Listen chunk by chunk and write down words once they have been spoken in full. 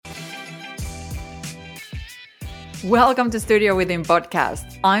Welcome to Studio Within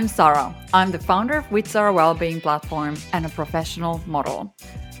Podcast. I'm Sarah. I'm the founder of With Sarah Wellbeing Platform and a professional model.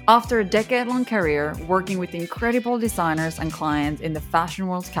 After a decade-long career working with incredible designers and clients in the fashion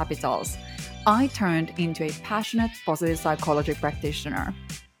world's capitals, I turned into a passionate positive psychology practitioner.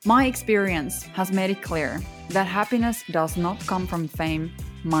 My experience has made it clear that happiness does not come from fame,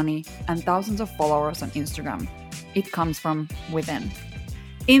 money, and thousands of followers on Instagram. It comes from within.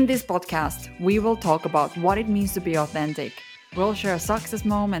 In this podcast, we will talk about what it means to be authentic. We'll share success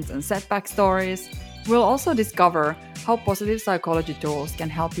moments and setback stories. We'll also discover how positive psychology tools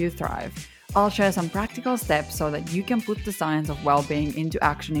can help you thrive. I'll share some practical steps so that you can put the science of well-being into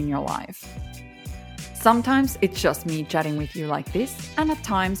action in your life. Sometimes it's just me chatting with you like this, and at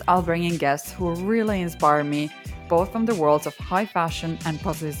times I'll bring in guests who really inspire me, both from the worlds of high fashion and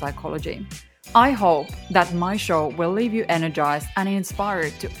positive psychology. I hope that my show will leave you energized and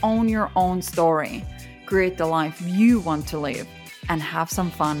inspired to own your own story, create the life you want to live, and have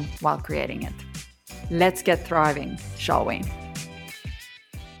some fun while creating it. Let's get thriving, shall we?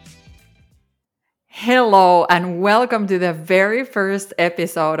 Hello, and welcome to the very first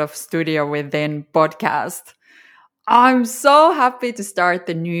episode of Studio Within Podcast. I'm so happy to start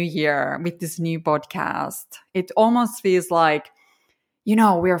the new year with this new podcast. It almost feels like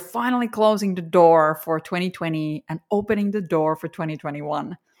we're finally closing the door for 2020 and opening the door for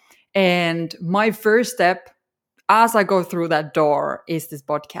 2021. And my first step as I go through that door is this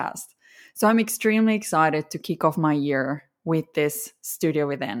podcast. So I'm extremely excited to kick off my year with this Studio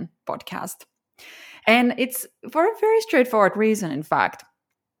Within podcast. And it's for a very straightforward reason, in fact.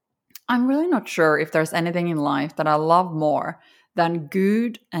 I'm really not sure if there's anything in life that I love more than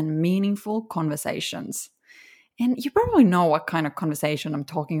good and meaningful conversations. And you probably know what kind of conversation I'm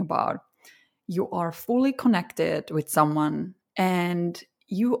talking about. You are fully connected with someone and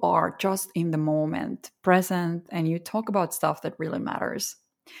you are just in the moment, present, and you talk about stuff that really matters.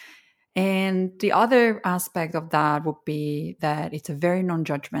 And the other aspect of that would be that it's a very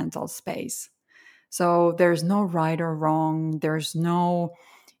non-judgmental space. So there's no right or wrong. There's no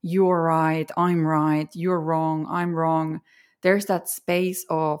you're right, you're wrong, I'm wrong. There's that space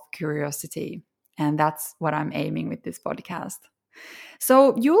of curiosity. And that's what I'm aiming with this podcast.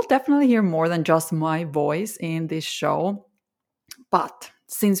 So you'll definitely hear more than just my voice in this show. But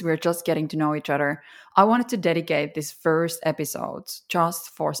since we're just getting to know each other, I wanted to dedicate this first episode just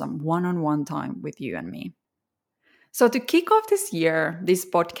for some one-on-one time with you and me. So to kick off this year, this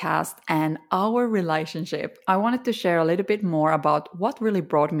podcast and our relationship, I wanted to share a little bit more about what really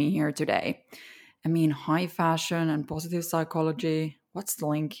brought me here today. I mean, high fashion and positive psychology. What's the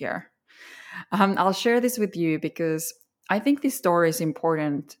link here? I'll share this with you because I think this story is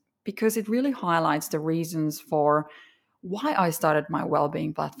important because it really highlights the reasons for why I started my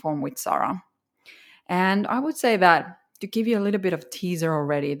well-being platform with Sarah. And I would say that to give you a little bit of teaser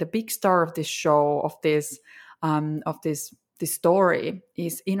already, the big star of this show, of this story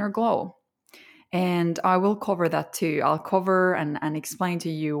is Inner Glow. And I will cover that too. I'll cover and explain to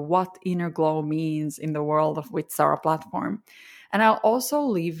you what Inner Glow means in the world of With Sarah platform. And I'll also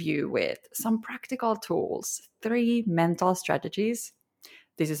leave you with some practical tools, 3 mental strategies.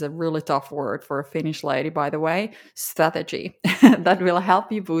 This is a really tough word for a Finnish lady, by the way, strategy that will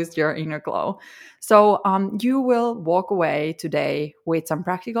help you boost your inner glow. So you will walk away today with some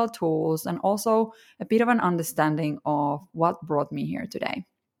practical tools and also a bit of an understanding of what brought me here today.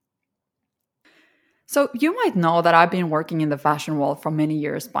 So you might know that I've been working in the fashion world for many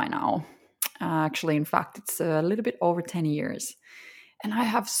years by now. Actually, in fact, it's a little bit over 10 years. And I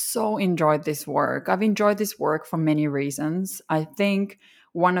have so enjoyed this work. I've enjoyed this work for many reasons. I think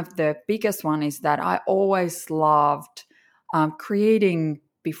one of the biggest one is that I always loved creating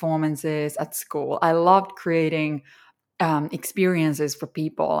performances at school. I loved creating experiences for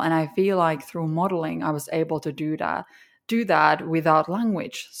people. And I feel like through modeling, I was able to do that without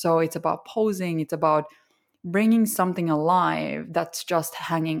language. So it's about posing. It's about bringing something alive that's just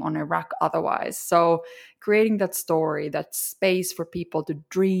hanging on a rack otherwise. So creating that story, that space for people to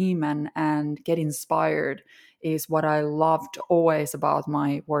dream and get inspired is what I loved always about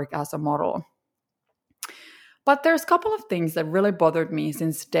my work as a model. But there's a couple of things that really bothered me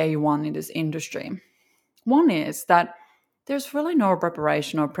since day one in this industry. One is that there's really no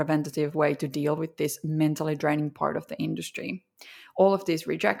preparation or preventative way to deal with this mentally draining part of the industry. All of these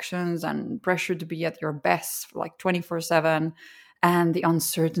rejections and pressure to be at your best like 24/7 and the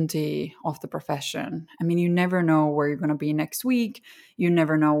uncertainty of the profession. I mean, you never know where you're going to be next week. You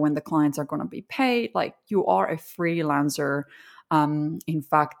never know when the clients are going to be paid. Like you are a freelancer In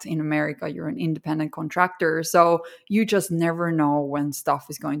fact, in America, you're an independent contractor. So you just never know when stuff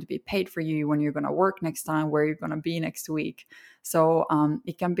is going to be paid for you, when you're going to work next time, where you're going to be next week. So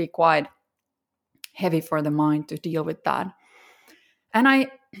it can be quite heavy for the mind to deal with that. And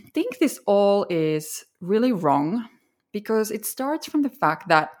I think this all is really wrong because it starts from the fact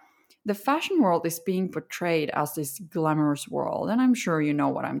that the fashion world is being portrayed as this glamorous world. And I'm sure you know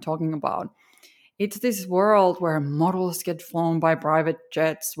what I'm talking about. It's this world where models get flown by private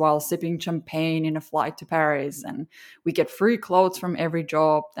jets while sipping champagne in a flight to Paris, and we get free clothes from every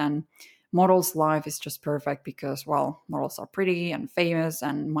job. And models' life is just perfect because, well, models are pretty and famous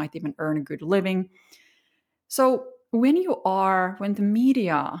and might even earn a good living. So when the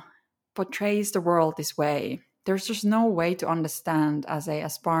media portrays the world this way, there's just no way to understand as a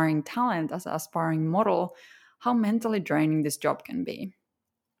aspiring talent, as an aspiring model, how mentally draining this job can be.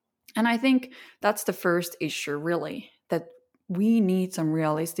 And I think that's the first issue, really, that we need some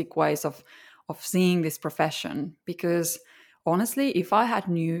realistic ways of seeing this profession. Because honestly, if I had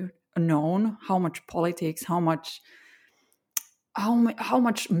known how much politics, how much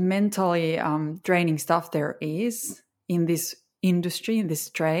mentally draining stuff there is in this industry, in this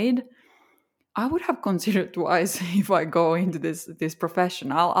trade, I would have considered twice if I go into this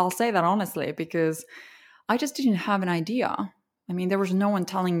profession. I'll say that honestly, because I just didn't have an idea. I mean, there was no one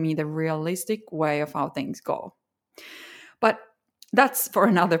telling me the realistic way of how things go. But that's for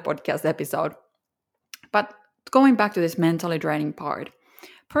another podcast episode. But going back to this mentally draining part,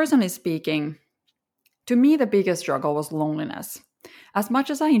 personally speaking, to me, the biggest struggle was loneliness. As much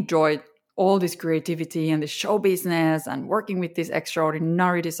as I enjoyed all this creativity and the show business and working with these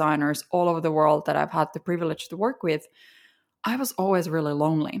extraordinary designers all over the world that I've had the privilege to work with, I was always really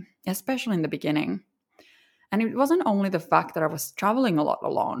lonely, especially in the beginning. And it wasn't only the fact that I was traveling a lot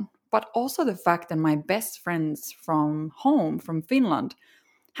alone, but also the fact that my best friends from home, from Finland,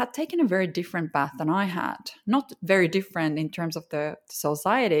 had taken a very different path than I had. Not very different in terms of the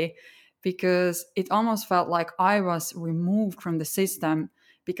society, because it almost felt like I was removed from the system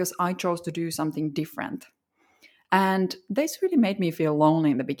because I chose to do something different. And this really made me feel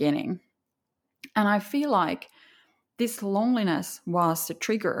lonely in the beginning. And I feel like this loneliness was the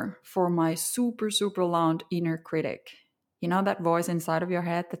trigger for my super, super loud inner critic. You know, that voice inside of your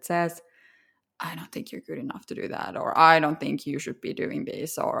head that says, I don't think you're good enough to do that, or I don't think you should be doing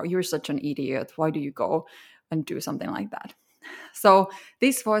this, or you're such an idiot. Why do you go and do something like that? So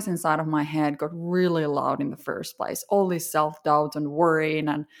this voice inside of my head got really loud in the first place. All this self-doubt and worrying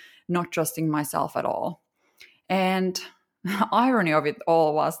and not trusting myself at all. And the irony of it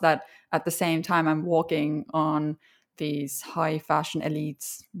all was that at the same time I'm walking on these high fashion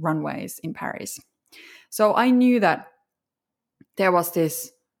elites runways in Paris. So I knew that there was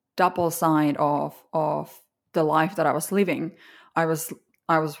this double side of the life that I was living. I was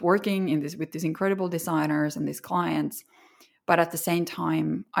working in this with these incredible designers and these clients, but at the same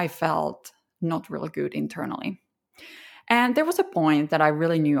time I felt not really good internally. And there was a point that I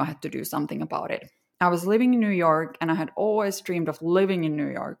really knew I had to do something about it. I was living in New York and I had always dreamed of living in New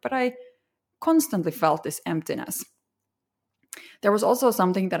York, but I constantly felt this emptiness. There was also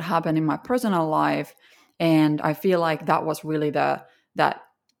something that happened in my personal life, and I feel like that was really that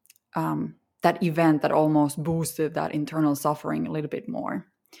event that almost boosted that internal suffering a little bit more.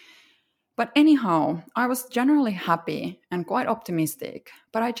 But anyhow, I was generally happy and quite optimistic,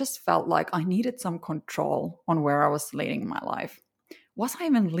 but I just felt like I needed some control on where I was leading my life. Was I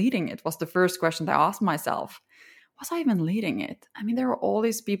even leading it? Was the first question that I asked myself. Was I even leading it? I mean, there were all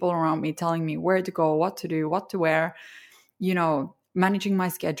these people around me telling me where to go, what to do, what to wear, managing my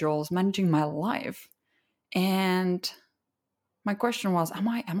schedules, managing my life. And my question was, am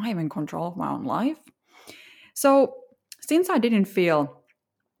I even in control of my own life? So since I didn't feel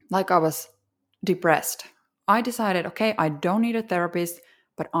like I was depressed, I decided, okay, I don't need a therapist,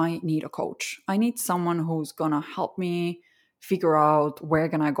 but I need a coach. I need someone who's going to help me figure out where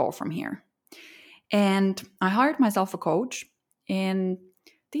can I go from here. And I hired myself a coach, and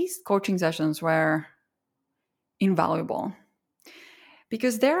these coaching sessions were invaluable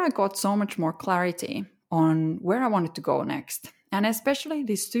because there I got so much more clarity on where I wanted to go next. And especially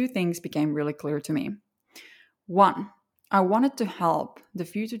these two things became really clear to me. One, I wanted to help the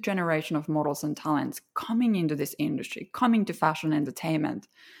future generation of models and talents coming into this industry, coming to fashion entertainment,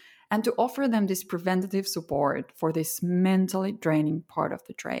 and to offer them this preventative support for this mentally draining part of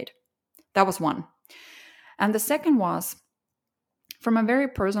the trade. That was one. And the second was, from a very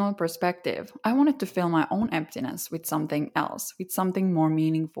personal perspective, I wanted to fill my own emptiness with something else, with something more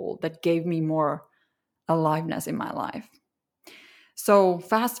meaningful that gave me more aliveness in my life. So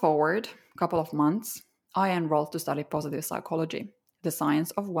fast forward a couple of months, I enrolled to study positive psychology, the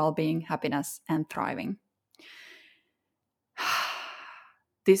science of well-being, happiness, and thriving.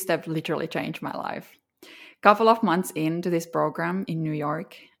 This step literally changed my life. Couple of months into this program in New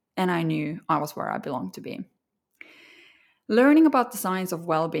York, and I knew I was where I belonged to be. Learning about the science of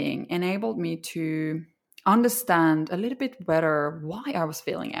well-being enabled me to understand a little bit better why I was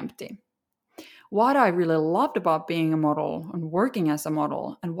feeling empty, what I really loved about being a model and working as a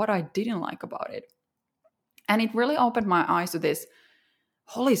model, and what I didn't like about it. And it really opened my eyes to this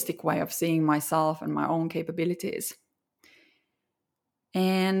holistic way of seeing myself and my own capabilities.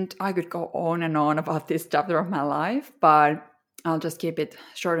 And I could go on and on about this chapter of my life, but I'll just keep it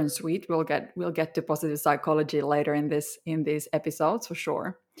short and sweet. We'll get to positive psychology later in these episodes for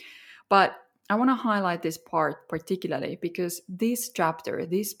sure. But I want to highlight this part particularly because this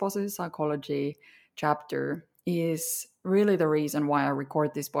positive psychology chapter, is really the reason why I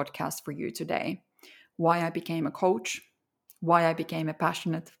record this podcast for you today. Why I became a coach, why I became a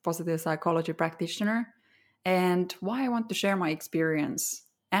passionate positive psychology practitioner, and why I want to share my experience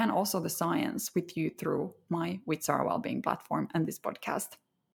and also the science with you through my With Sarah Wellbeing platform and this podcast.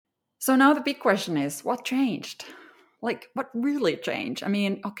 So now the big question is, what changed? Like, what really changed? I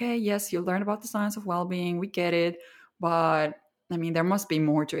mean, okay, yes, you learn about the science of well-being, we get it, but I mean, there must be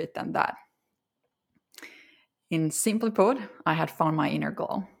more to it than that. In simply put, I had found my inner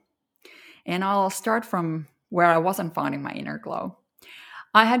glow. And I'll start from where I wasn't finding my inner glow.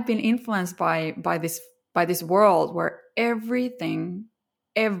 I had been influenced by this world where everything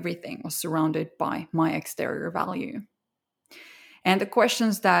was surrounded by my exterior value. And the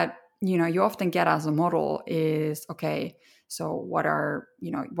questions that you often get as a model is, okay, so what are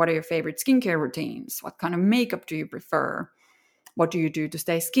your favorite skincare routines? What kind of makeup do you prefer? What do you do to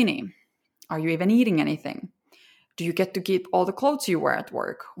stay skinny? Are you even eating anything? Do you get to keep all the clothes you wear at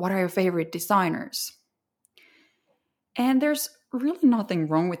work? What are your favorite designers? And there's really nothing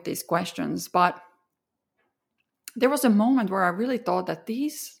wrong with these questions, but there was a moment where I really thought that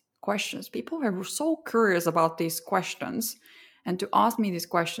these questions, people were so curious about these questions and to ask me these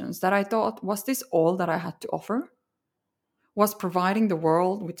questions, that I thought, was this all that I had to offer? Was providing the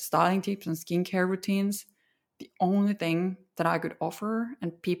world with styling tips and skincare routines the only thing that I could offer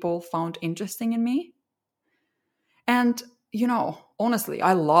and people found interesting in me? And honestly,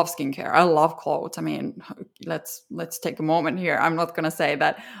 I love skincare. I love clothes. I mean, let's take a moment here. I'm not gonna say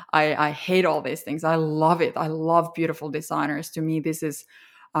that I hate all these things. I love it. I love beautiful designers. To me, this is,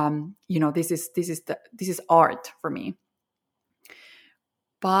 this is art for me.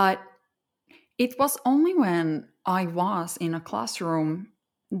 But it was only when I was in a classroom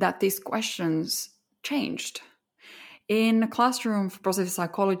that these questions changed. In a classroom for positive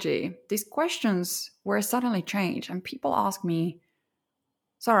psychology, these questions were suddenly changed, and people ask me,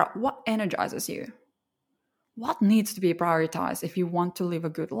 Sarah, what energizes you? What needs to be prioritized if you want to live a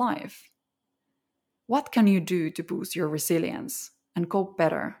good life? What can you do to boost your resilience and cope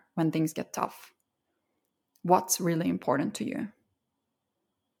better when things get tough? What's really important to you?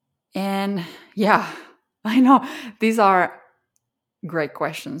 And yeah, I know these are great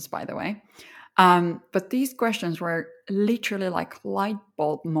questions, by the way. But these questions were literally like light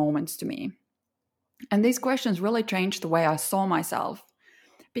bulb moments to me. And these questions really changed the way I saw myself,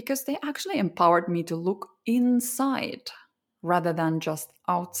 because they actually empowered me to look inside rather than just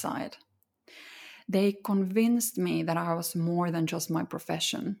outside. They convinced me that I was more than just my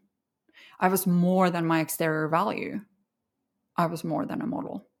profession. I was more than my exterior value. I was more than a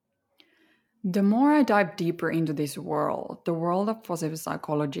model. The more I dive deeper into this world, the world of positive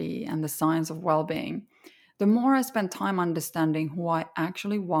psychology and the science of well-being, the more I spent time understanding who I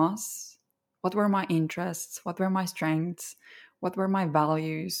actually was, what were my interests, what were my strengths, what were my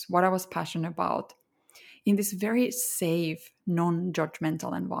values, what I was passionate about, in this very safe,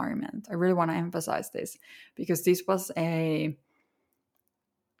 non-judgmental environment. I really want to emphasize this because this was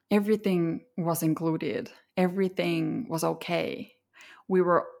everything was included. Everything was okay. We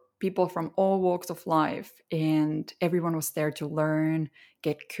were people from all walks of life, and everyone was there to learn,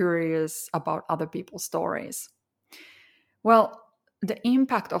 get curious about other people's stories. Well, the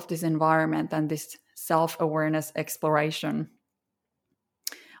impact of this environment and this self-awareness exploration,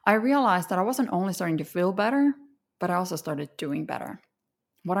 I realized that I wasn't only starting to feel better, but I also started doing better.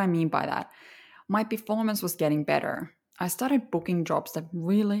 What I mean by that, my performance was getting better. I started booking jobs that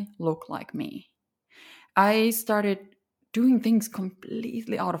really look like me. I started doing things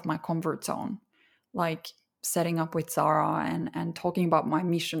completely out of my comfort zone, like setting up with Sarah and talking about my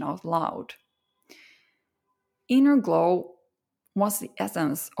mission out loud. Inner glow was the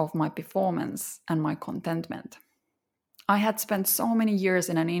essence of my performance and my contentment. I had spent so many years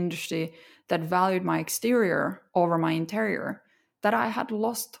in an industry that valued my exterior over my interior that I had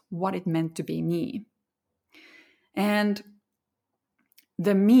lost what it meant to be me. And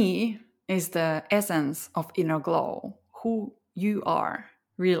the me is the essence of inner glow, who you are,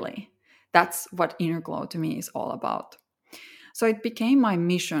 really. That's what inner glow to me is all about. So it became my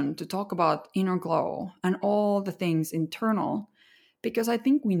mission to talk about inner glow and all the things internal because I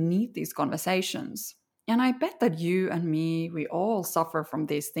think we need these conversations. And I bet that you and me, we all suffer from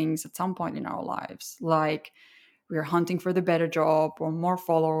these things at some point in our lives. Like we're hunting for the better job or more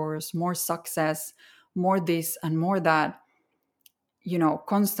followers, more success, more this and more that,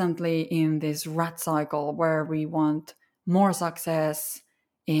 constantly in this rat cycle where we want more success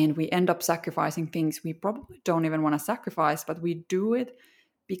and we end up sacrificing things we probably don't even want to sacrifice, but we do it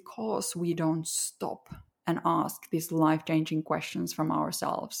because we don't stop and ask these life changing questions from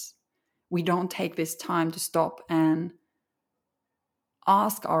ourselves. We don't take this time to stop and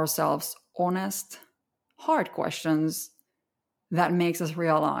ask ourselves honest, hard questions that makes us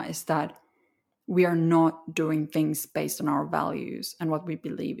realize that we are not doing things based on our values and what we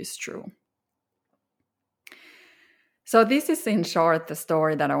believe is true. So this is in short the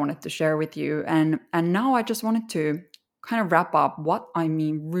story that I wanted to share with you. And now I just wanted to kind of wrap up what I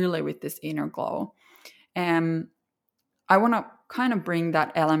mean really with this inner glow. And I want to kind of bring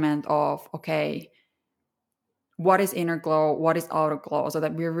that element of, okay, what is inner glow? What is outer glow? So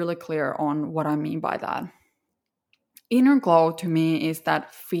that we're really clear on what I mean by that. Inner glow to me is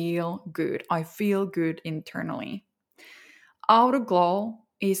that feel good. I feel good internally. Outer glow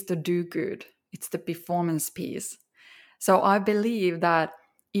is the do good. It's the performance piece. So I believe that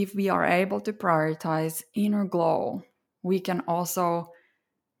if we are able to prioritize inner glow, we can also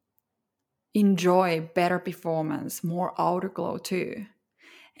enjoy better performance, more outer glow too.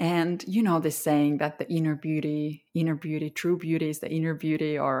 And you know this saying that the inner beauty, true beauty is the inner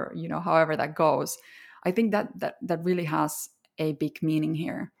beauty, or however that goes. I think that really has a big meaning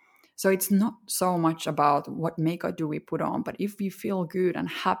here. So it's not so much about what makeup do we put on, but if we feel good and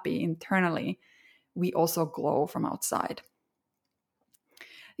happy internally, we also glow from outside.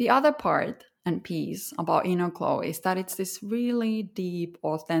 The other part and piece about inner glow is that it's this really deep,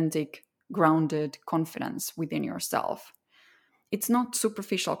 authentic, grounded confidence within yourself. It's not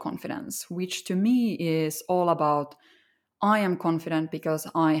superficial confidence, which to me is all about I am confident because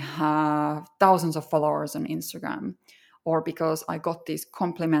I have thousands of followers on Instagram, or because I got these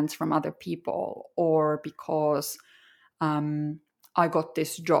compliments from other people, or because I got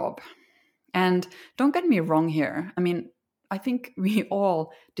this job. And don't get me wrong here. I mean, I think we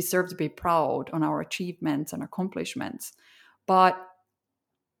all deserve to be proud on our achievements and accomplishments. But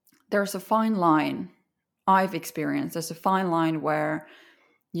there's a fine line I've experienced. There's a fine line where,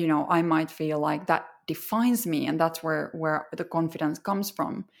 I might feel like that defines me and that's where the confidence comes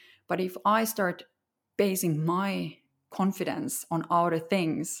from. But if I start basing my confidence on outer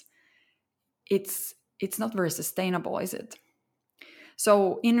things, it's not very sustainable, is it?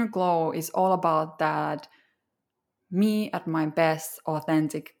 So inner glow is all about that me at my best,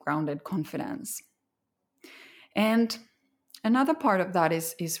 authentic, grounded confidence. And another part of that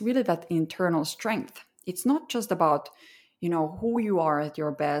is really that internal strength. It's not just about, who you are at your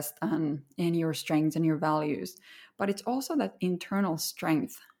best and your strengths and your values, but it's also that internal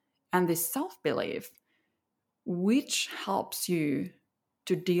strength and this self-belief, which helps you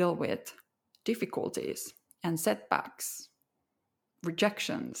to deal with difficulties and setbacks,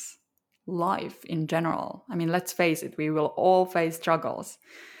 rejections, life in general. I mean, let's face it, we will all face struggles.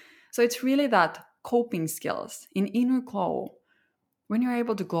 So it's really that coping skills in inner glow. When you're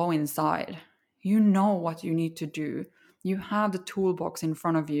able to glow inside, you know what you need to do. You have the toolbox in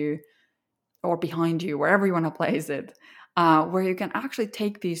front of you or behind you, wherever you want to place it, where you can actually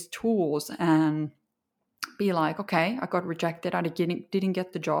take these tools and be like, okay, I got rejected. I didn't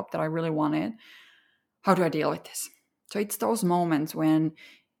get the job that I really wanted. How do I deal with this? So it's those moments when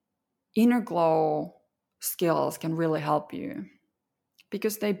inner glow skills can really help you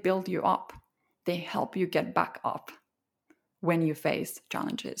because they build you up. They help you get back up when you face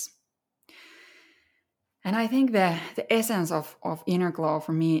challenges. And I think the essence of inner glow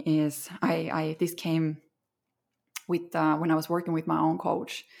for me is this came with when I was working with my own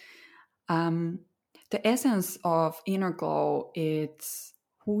coach. The essence of inner glow, it's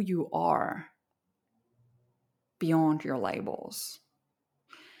who you are beyond your labels.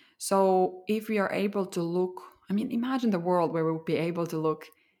 So if we are able to look, I mean, imagine the world where we'll be able to look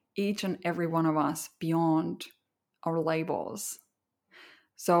each and every one of us beyond our labels.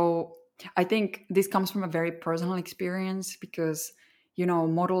 So I think this comes from a very personal experience because,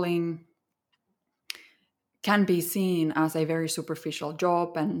 modeling can be seen as a very superficial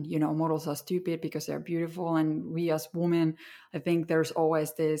job, and models are stupid because they're beautiful. And we as women, I think there's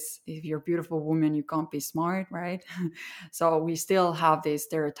always this, if you're a beautiful woman you can't be smart, right? So we still have these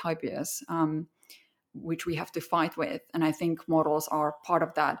stereotypes, which we have to fight with. And I think models are part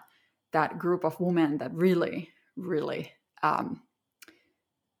of that group of women that really have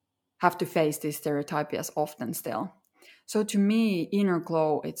to face these stereotypes often still. So to me, inner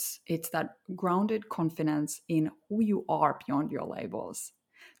glow, it's that grounded confidence in who you are beyond your labels,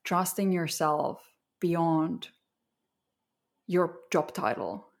 trusting yourself beyond your job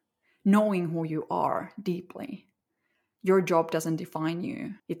title, knowing who you are deeply. Your job doesn't define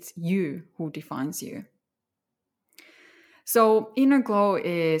you, it's you who defines you. So inner glow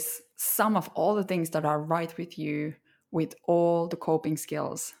is some of all the things that are right with you, with all the coping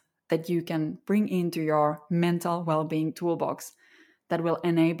skills that you can bring into your mental well-being toolbox that will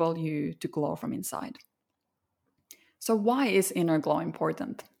enable you to glow from inside. So why is inner glow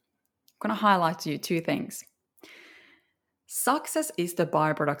important? I'm going to highlight to you two things. Success is the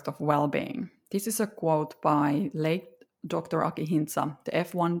byproduct of well-being. This is a quote by late Dr. Aki Hintsa, the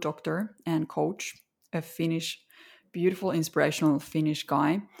F1 doctor and coach, a beautiful, inspirational Finnish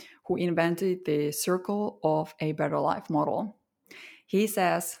guy who invented the Circle of a Better Life model. He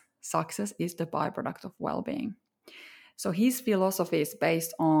says success is the byproduct of well-being. So his philosophy is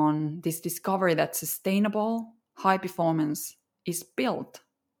based on this discovery that sustainable, high performance is built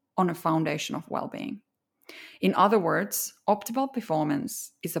on a foundation of well-being. In other words, optimal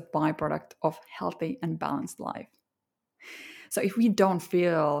performance is a byproduct of healthy and balanced life. So if we don't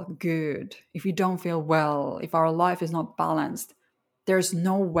feel good, if we don't feel well, if our life is not balanced, there's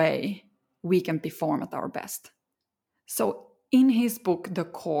no way we can perform at our best. So in his book, The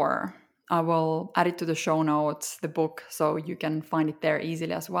Core, I will add it to the show notes, the book, so you can find it there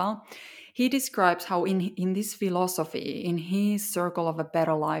easily as well. He describes how in this philosophy, in his Circle of a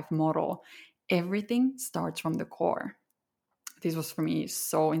Better Life model, everything starts from the core. This was for me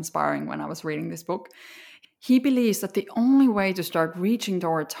so inspiring when I was reading this book. He believes that the only way to start reaching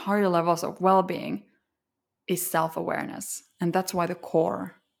towards higher levels of well-being is self-awareness. And that's why the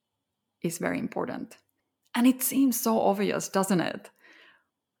core is very important. And it seems so obvious, doesn't it?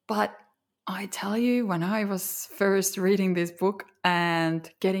 But I tell you, when I was first reading this book and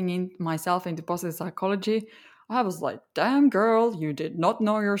getting myself into positive psychology, I was like, damn girl, you did not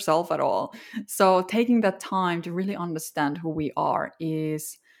know yourself at all. So taking that time to really understand who we are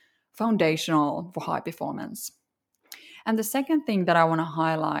is foundational for high performance. And the second thing that I want to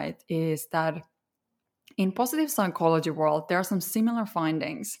highlight is that in positive psychology world, there are some similar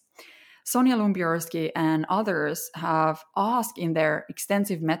findings. Sonja Lyubomirsky and others have asked in their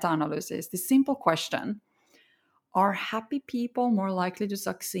extensive meta-analysis this simple question: are happy people more likely to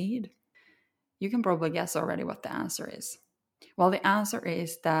succeed? You can probably guess already what the answer is. Well, the answer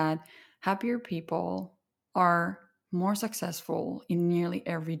is that happier people are more successful in nearly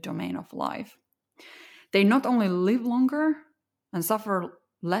every domain of life. They not only live longer and suffer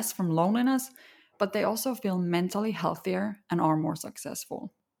less from loneliness, but they also feel mentally healthier and are more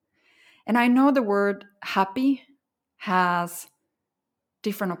successful. And I know the word happy has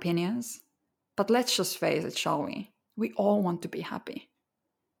different opinions, but let's just face it, shall we? We all want to be happy.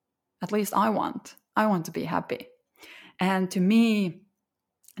 At least I want. I want to be happy. And to me,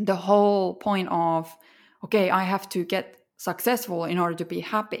 the whole point of, okay, I have to get successful in order to be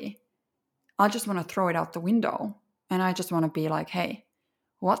happy, I just want to throw it out the window. And I just want to be like, hey,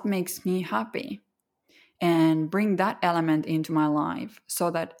 what makes me happy? And bring that element into my life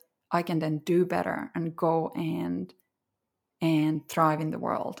so that I can then do better and go and thrive in the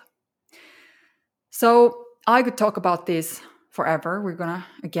world. So I could talk about this forever. We're going to,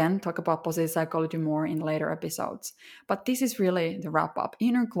 again, talk about positive psychology more in later episodes. But this is really the wrap up.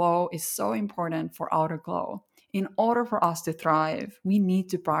 Inner glow is so important for outer glow. In order for us to thrive, we need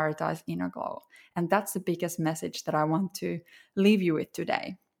to prioritize inner glow. And that's the biggest message that I want to leave you with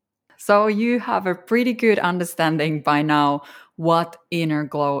today. So you have a pretty good understanding by now what inner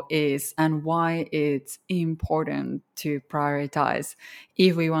glow is and why it's important to prioritize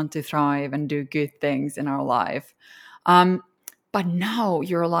if we want to thrive and do good things in our life. But now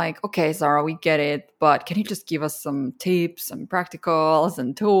you're like, okay, Zara, we get it, but can you just give us some tips and practicals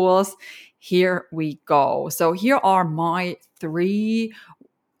and tools? Here we go. So here are my three,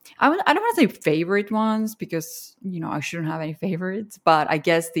 I don't want to say favorite ones because, I shouldn't have any favorites, but I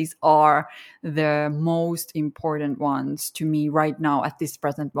guess these are the most important ones to me right now at this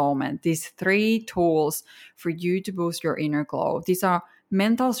present moment. These three tools for you to boost your inner glow. These are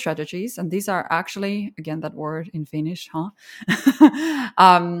mental strategies, and these are actually, again, that word in Finnish, huh?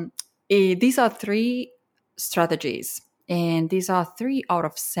 These are three strategies. And these are 3 out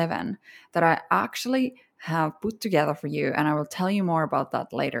of 7 that I actually have put together for you. And I will tell you more about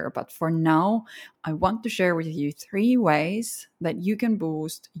that later. But for now, I want to share with you 3 ways that you can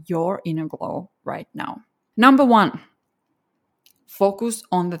boost your inner glow right now. Number 1, focus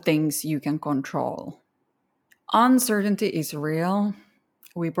on the things you can control. Uncertainty is real.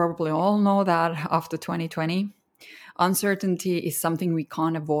 We probably all know that after 2020. Uncertainty is something we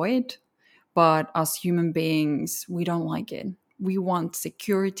can't avoid, but as human beings, we don't like it. We want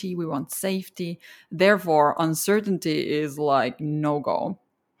security, we want safety. Therefore, uncertainty is like no go.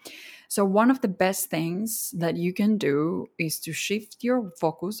 So, one of the best things that you can do is to shift your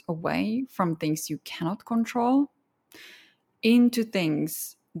focus away from things you cannot control into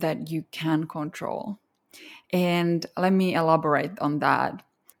things that you can control. And let me elaborate on that.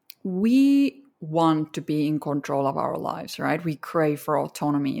 We want to be in control of our lives, right? We crave for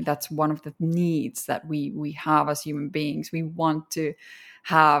autonomy. That's one of the needs that we have as human beings. We want to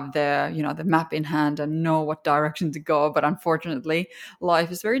have the map in hand and know what direction to go, but unfortunately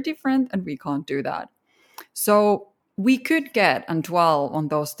life is very different and we can't do that. So we could get and dwell on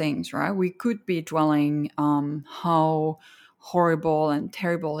those things, right? We could be dwelling how horrible and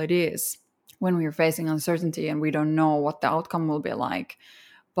terrible it is when we're facing uncertainty and we don't know what the outcome will be like.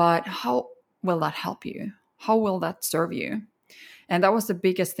 But how will that help you? How will that serve you? And that was the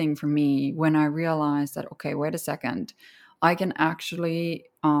biggest thing for me when I realized that, okay, wait a second, I can actually,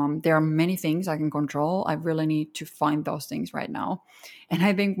 there are many things I can control. I really need to find those things right now. And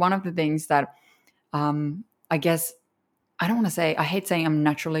I think one of the things that I guess, I don't want to say, I hate saying I'm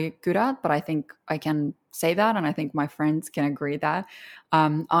naturally good at, but I think I can say that. And I think my friends can agree that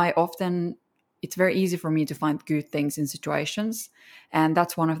it's very easy for me to find good things in situations. And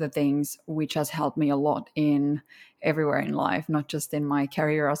that's one of the things which has helped me a lot in everywhere in life, not just in my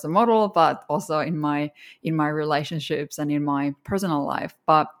career as a model, but also in my relationships and in my personal life.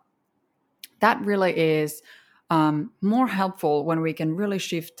 But that really is more helpful when we can really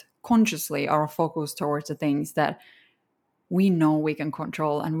shift consciously our focus towards the things that we know we can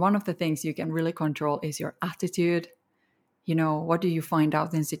control. And one of the things you can really control is your attitude. What do you find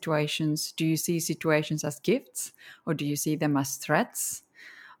out in situations? Do you see situations as gifts, or do you see them as threats?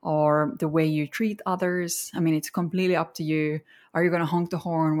 Or the way you treat others? I mean, it's completely up to you. Are you going to honk the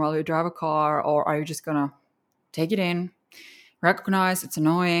horn while you drive a car, or are you just going to take it in, recognize it's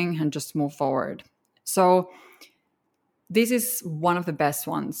annoying, and just move forward? So this is one of the best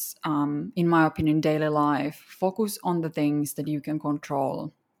ones, in my opinion, daily life. Focus on the things that you can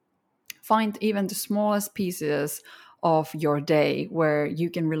control. Find even the smallest pieces of your day where you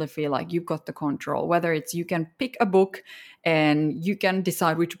can really feel like you've got the control. Whether it's you can pick a book and you can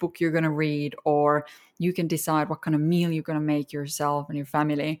decide which book you're going to read, or you can decide what kind of meal you're going to make yourself and your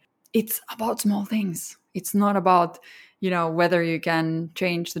family. It's about small things. It's not about whether you can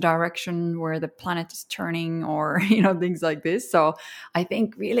change the direction where the planet is turning, or things like this. So I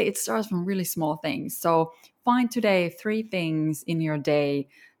think really it starts from really small things. So find today 3 things in your day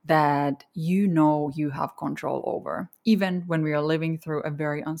that you have control over, even when we are living through a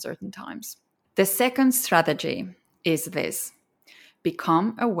very uncertain times. The second strategy is this: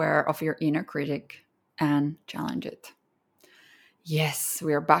 become aware of your inner critic and challenge it. Yes,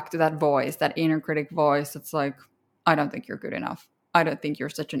 we are back to that voice, that inner critic voice. It's like, I don't think you're good enough. I don't think you're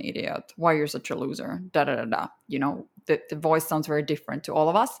such an idiot. Why you're such a loser? Da da da da. The voice sounds very different to all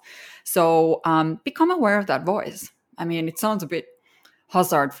of us. So become aware of that voice. I mean, it sounds a bit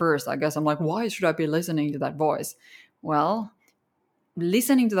hazard first, I guess. I'm like, why should I be listening to that voice? Well,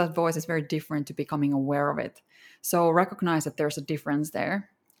 listening to that voice is very different to becoming aware of it. So recognize that there's a difference there.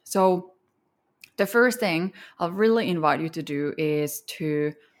 So the first thing I'll really invite you to do is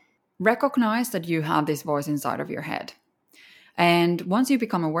to recognize that you have this voice inside of your head. And once you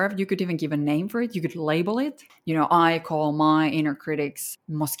become aware of it, you could even give a name for it. You could label it. I call my inner critics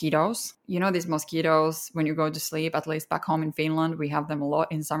mosquitoes. These mosquitoes, when you go to sleep, at least back home in Finland, we have them a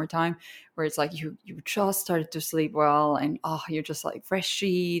lot in summertime, where it's like you just started to sleep well, and you're just like fresh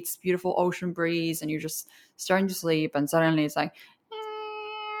sheets, beautiful ocean breeze, and you're just starting to sleep, and suddenly it's like,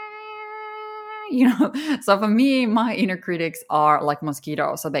 so for me, my inner critics are like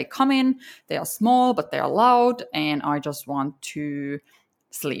mosquitoes. So they come in, they are small, but they are loud, and I just want to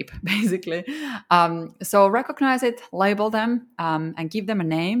sleep, basically. So recognize it, label them, and give them a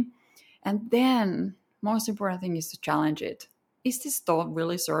name. And then, most important thing is to challenge it. Is this thought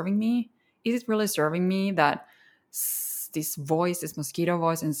really serving me? Is it really serving me that this voice, this mosquito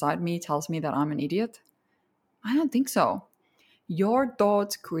voice inside me tells me that I'm an idiot? I don't think so. Your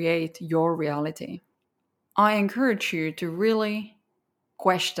thoughts create your reality. I encourage you to really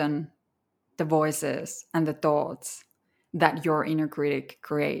question the voices and the thoughts that your inner critic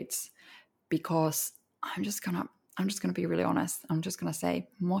creates, because I'm just gonna be really honest. I'm just gonna say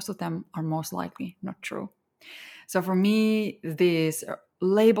most of them are most likely not true. So for me, this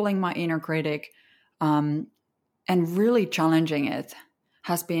labeling my inner critic and really challenging it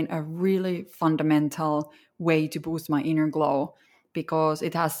has been a really fundamental way to boost my inner glow, because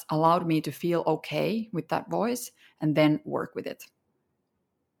it has allowed me to feel okay with that voice and then work with it.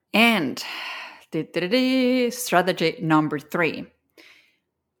 And strategy number 3: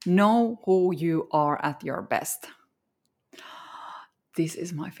 know who you are at your best. This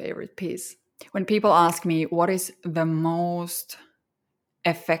is my favorite piece. When people ask me what is the most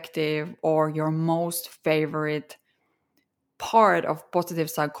effective or your most favorite part of positive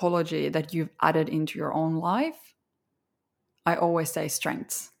psychology that you've added into your own life, I always say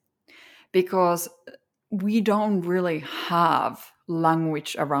strengths, because we don't really have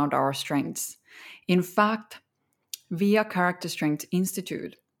language around our strengths. In fact, via Character Strength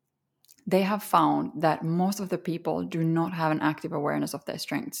Institute, they have found that most of the people do not have an active awareness of their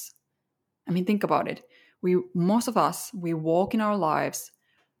strengths. I mean, think about it. Most of us, we walk in our lives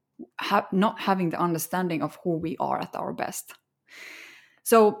not having the understanding of who we are at our best.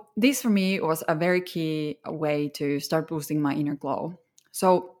 So this for me was a very key way to start boosting my inner glow.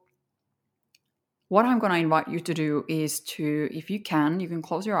 So what I'm going to invite you to do is to, if you can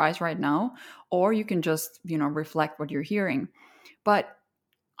close your eyes right now, or you can just, reflect what you're hearing. But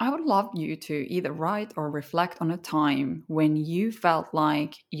I would love you to either write or reflect on a time when you felt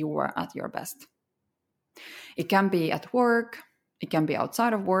like you were at your best. It can be at work, it can be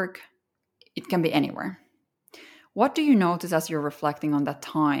outside of work, it can be anywhere. What do you notice as you're reflecting on that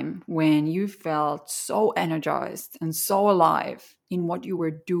time when you felt so energized and so alive in what you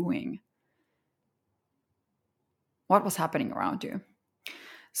were doing? What was happening around you?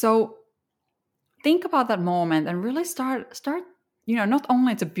 So think about that moment and really start, not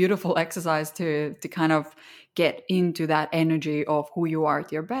only it's a beautiful exercise to kind of get into that energy of who you are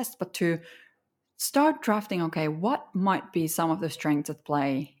at your best, but to start drafting, okay, what might be some of the strengths at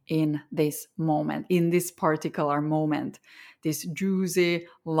play in this moment, in this particular moment, this juicy,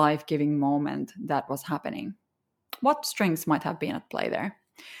 life-giving moment that was happening. What strengths might have been at play there?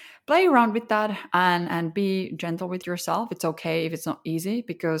 Play around with that and be gentle with yourself. It's okay if it's not easy,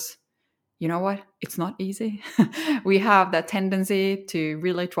 because you know what? It's not easy. We have that tendency to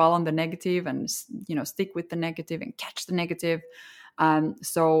really dwell on the negative and, stick with the negative and catch the negative.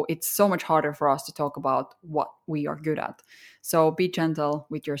 So it's so much harder for us to talk about what we are good at. So be gentle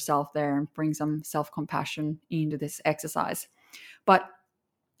with yourself there and bring some self-compassion into this exercise. But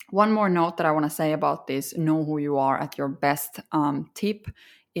one more note that I want to say about this know who you are at your best tip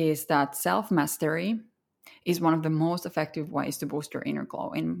is that self-mastery is one of the most effective ways to boost your inner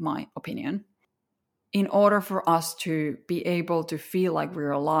glow, in my opinion. In order for us to be able to feel like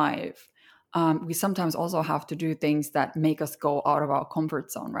we're alive, we sometimes also have to do things that make us go out of our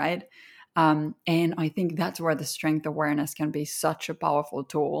comfort zone, right? And I think that's where the strength awareness can be such a powerful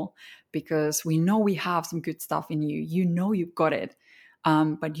tool, because we know we have some good stuff in you. You know you've got it.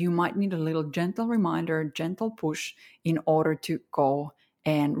 But you might need a little gentle reminder, gentle push in order to go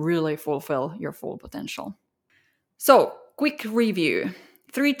and really fulfill your full potential. So, quick review.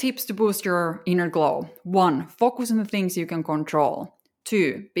 3 tips to boost your inner glow. 1, focus on the things you can control.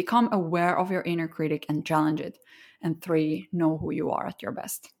 2, become aware of your inner critic and challenge it. And 3, know who you are at your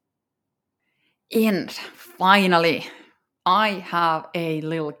best. And finally, I have a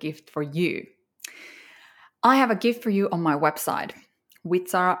little gift for you. I have a gift for you on my website,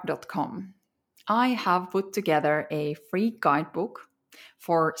 withsara.com. I have put together a free guidebook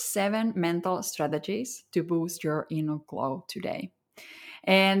for 7 mental strategies to boost your inner glow today.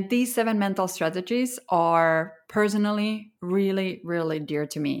 And these 7 mental strategies are personally really, really dear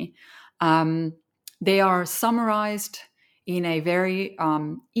to me. They are summarized in a very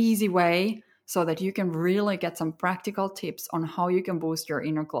easy way so that you can really get some practical tips on how you can boost your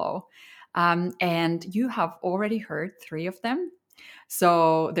inner glow. And you have already heard 3 of them.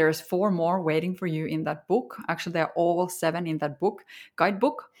 So there's 4 more waiting for you in that book. Actually, they're all 7 in that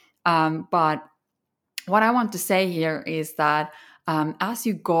guidebook. But what I want to say here is that as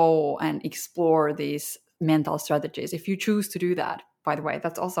you go and explore these mental strategies, if you choose to do that, by the way,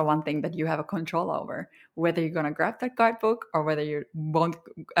 that's also one thing that you have a control over, whether you're going to grab that guidebook or whether you won't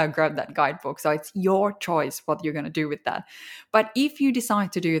grab that guidebook. So it's your choice what you're going to do with that. But if you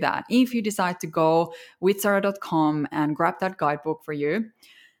decide to do that, if you decide to go with Sarah.com and grab that guidebook for you,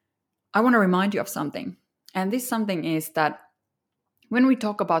 I want to remind you of something. And this something is that When we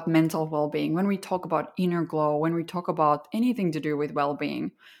talk about mental well-being, when we talk about inner glow, when we talk about anything to do with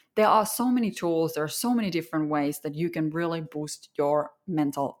well-being, there are so many tools, there are so many different ways that you can really boost your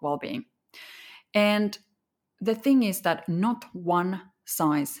mental well-being. And the thing is that not one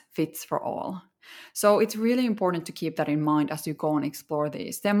size fits for all. So it's really important to keep that in mind as you go and explore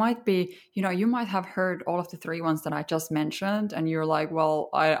these. There might be, you might have heard all of the 3 ones that I just mentioned, and you're like, well,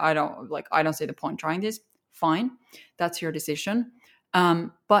 I don't see the point trying this. Fine, that's your decision.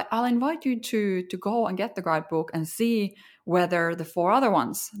 But I'll invite you to go and get the guidebook and see whether the 4 other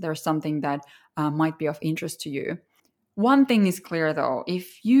ones, there's something that might be of interest to you. One thing is clear though,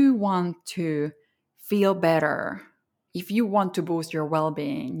 if you want to feel better, if you want to boost your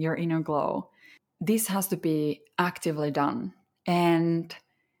well-being, your inner glow, this has to be actively done. And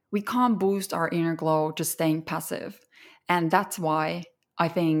we can't boost our inner glow just staying passive. And that's why I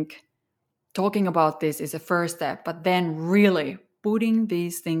think talking about this is a first step, but then really putting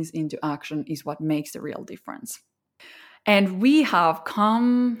these things into action is what makes the real difference. And we have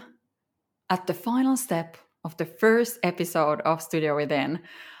come at the final step of the first episode of Studio Within.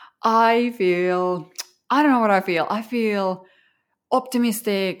 I don't know what I feel. I feel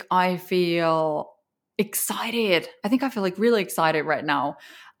optimistic. I feel excited. I think I feel like really excited right now.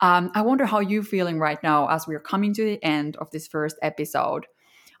 I wonder how you're feeling right now as we're coming to the end of this first episode.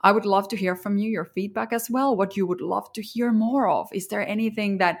 I would love to hear from you, your feedback as well, what you would love to hear more of. Is there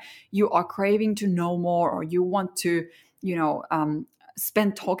anything that you are craving to know more or you want to,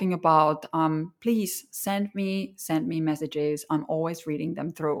 spend talking about? Please send me messages. I'm always reading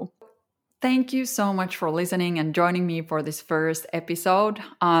them through. Thank you so much for listening and joining me for this first episode.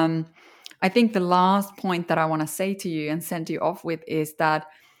 I think the last point that I want to say to you and send you off with is that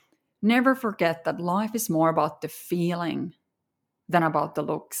never forget that life is more about the feeling than about the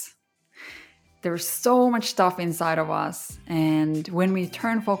looks. There's so much stuff inside of us, and when we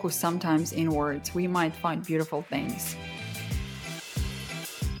turn focus sometimes inwards, we might find beautiful things.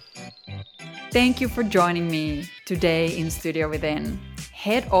 Thank you for joining me today in Studio Within.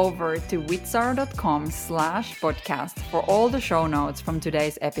 Head over to witsara.com/podcast for all the show notes from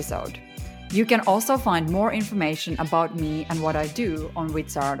today's episode. You can also find more information about me and what I do on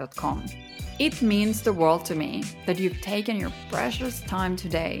witsara.com. It means the world to me that you've taken your precious time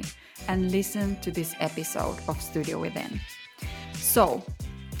today and listened to this episode of Studio Within. So,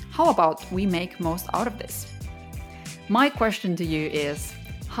 how about we make most out of this? My question to you is,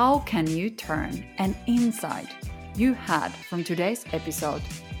 how can you turn an insight you had from today's episode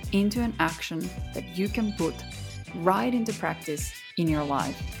into an action that you can put right into practice in your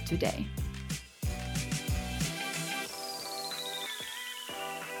life today?